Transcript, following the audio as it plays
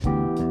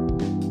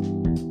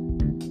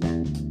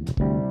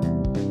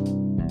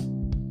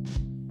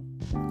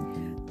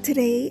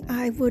Today,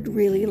 I would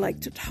really like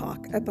to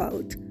talk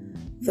about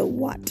the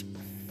what.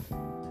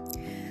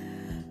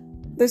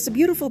 There's a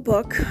beautiful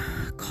book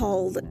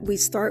called We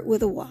Start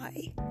With a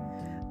Why.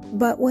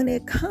 But when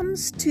it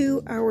comes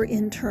to our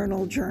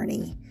internal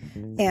journey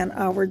and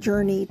our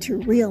journey to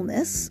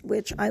realness,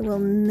 which I will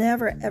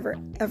never, ever,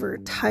 ever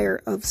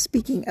tire of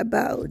speaking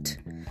about,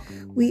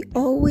 we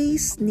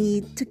always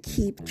need to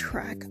keep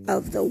track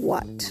of the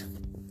what.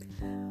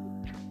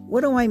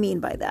 What do I mean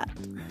by that?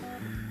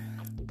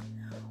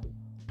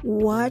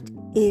 What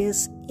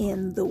is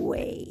in the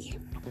way?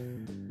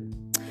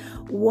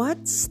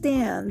 What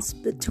stands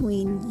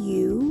between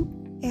you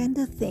and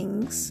the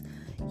things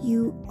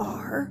you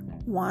are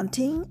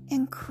wanting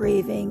and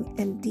craving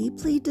and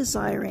deeply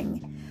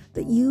desiring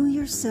that you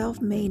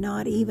yourself may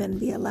not even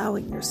be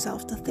allowing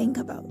yourself to think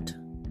about?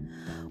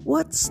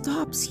 What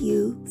stops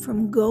you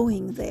from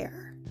going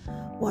there?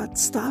 What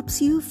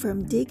stops you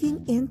from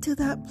digging into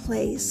that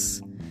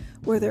place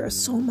where there is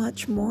so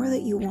much more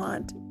that you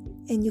want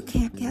and you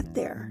can't get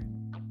there?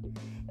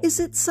 Is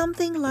it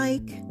something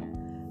like,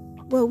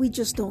 well, we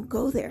just don't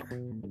go there?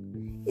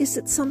 Is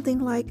it something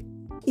like,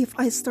 if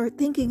I start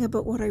thinking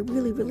about what I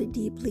really, really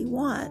deeply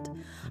want,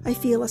 I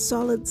feel a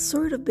solid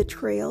sort of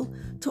betrayal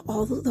to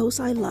all those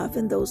I love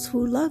and those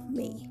who love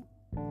me?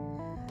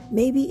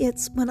 Maybe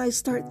it's when I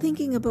start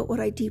thinking about what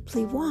I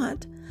deeply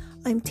want,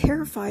 I'm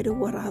terrified of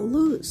what I'll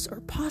lose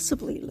or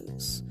possibly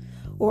lose.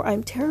 Or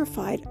I'm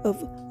terrified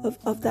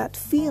of that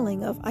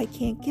feeling of I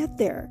can't get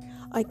there.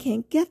 I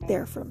can't get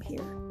there from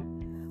here.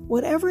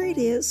 Whatever it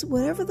is,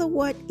 whatever the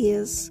what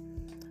is,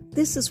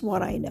 this is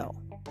what I know.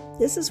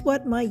 This is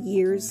what my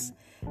years,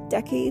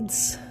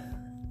 decades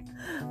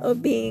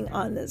of being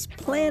on this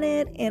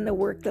planet and the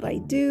work that I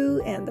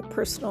do and the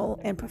personal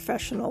and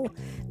professional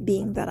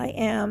being that I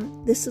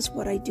am, this is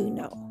what I do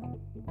know.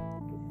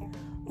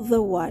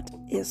 The what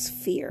is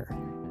fear.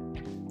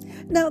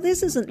 Now,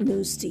 this isn't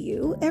news to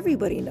you.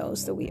 Everybody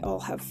knows that we all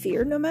have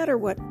fear. No matter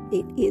what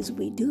it is,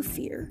 we do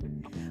fear.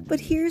 But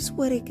here's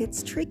what it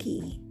gets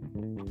tricky.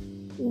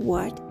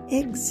 What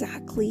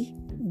exactly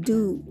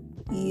do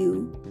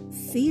you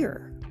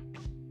fear?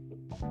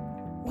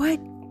 What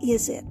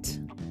is it?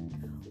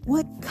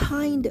 What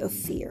kind of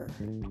fear?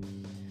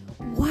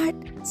 What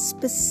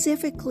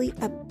specifically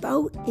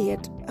about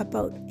it,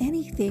 about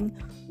anything,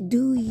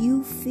 do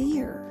you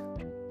fear?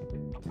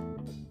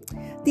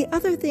 The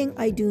other thing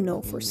I do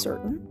know for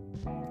certain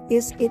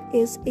is it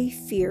is a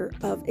fear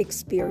of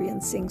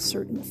experiencing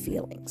certain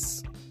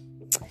feelings.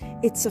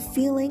 It's a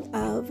feeling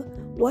of,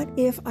 what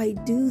if I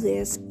do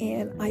this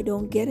and I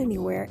don't get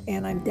anywhere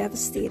and I'm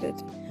devastated?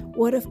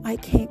 What if I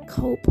can't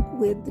cope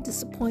with the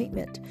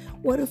disappointment?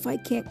 What if I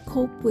can't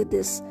cope with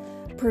this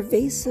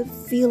pervasive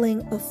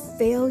feeling of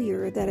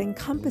failure that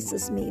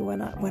encompasses me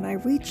when I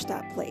reach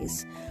that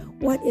place?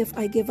 What if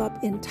I give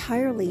up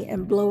entirely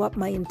and blow up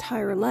my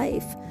entire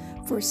life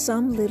for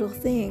some little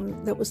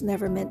thing that was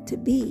never meant to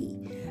be?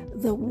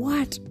 The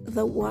what,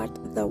 the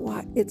what, the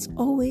what. It's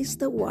always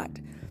the what.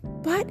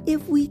 But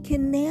if we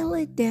can nail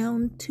it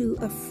down to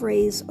a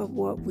phrase of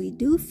what we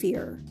do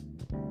fear,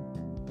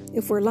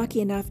 if we're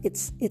lucky enough,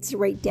 it's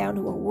right down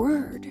to a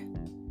word,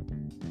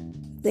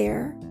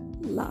 there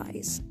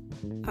lies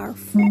our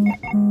fear.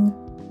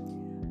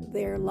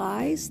 There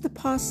lies the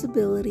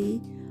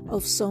possibility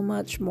of so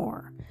much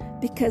more.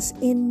 Because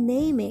in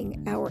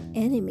naming our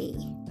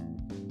enemy,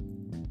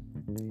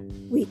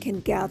 we can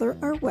gather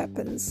our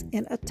weapons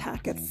and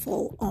attack it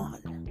full on.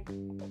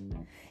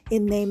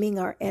 In naming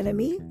our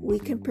enemy, we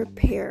can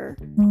prepare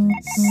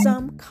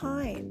some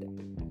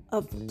kind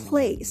of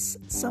place,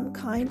 some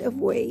kind of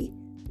way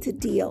to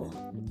deal.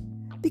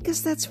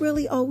 Because that's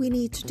really all we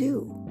need to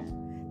do.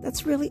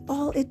 That's really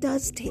all it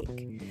does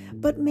take.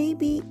 But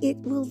maybe it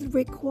will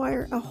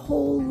require a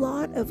whole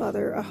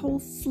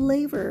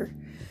flavor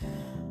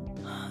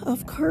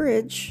of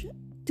courage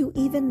to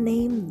even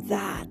name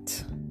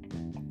that.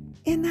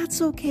 And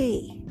that's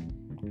okay.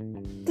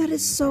 That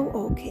is so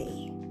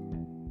okay.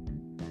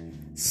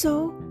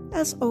 So,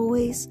 as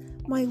always,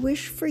 my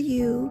wish for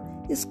you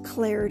is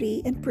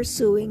clarity in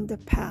pursuing the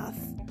path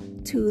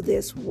to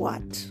this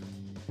what.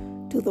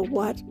 To the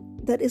what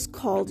that is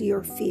called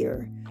your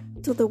fear.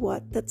 To the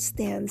what that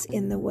stands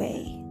in the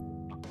way.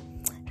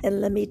 And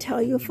let me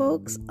tell you,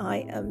 folks,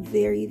 I am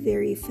very,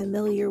 very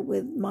familiar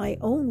with my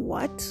own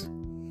what,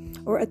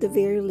 or at the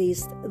very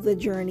least, the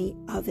journey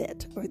of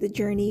it, or the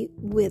journey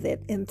with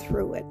it and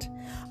through it.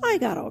 I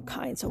got all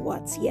kinds of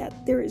what's yet.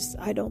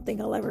 I don't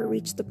think I'll ever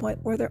reach the point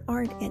where there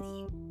aren't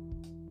any.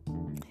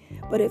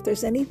 But if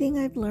there's anything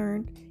I've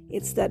learned,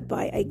 it's that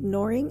by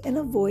ignoring and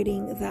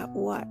avoiding that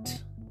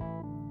what,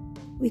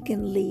 we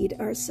can lead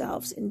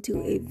ourselves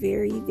into a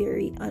very,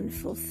 very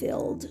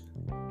unfulfilled,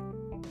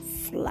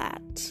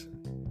 flat,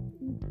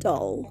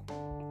 dull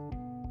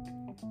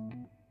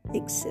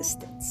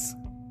existence.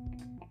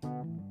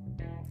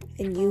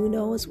 And you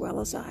know as well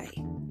as I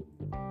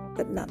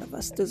that none of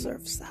us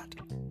deserves that.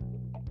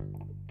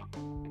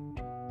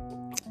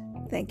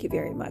 Thank you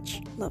very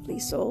much, lovely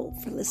soul,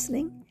 for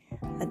listening.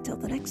 Until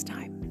the next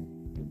time.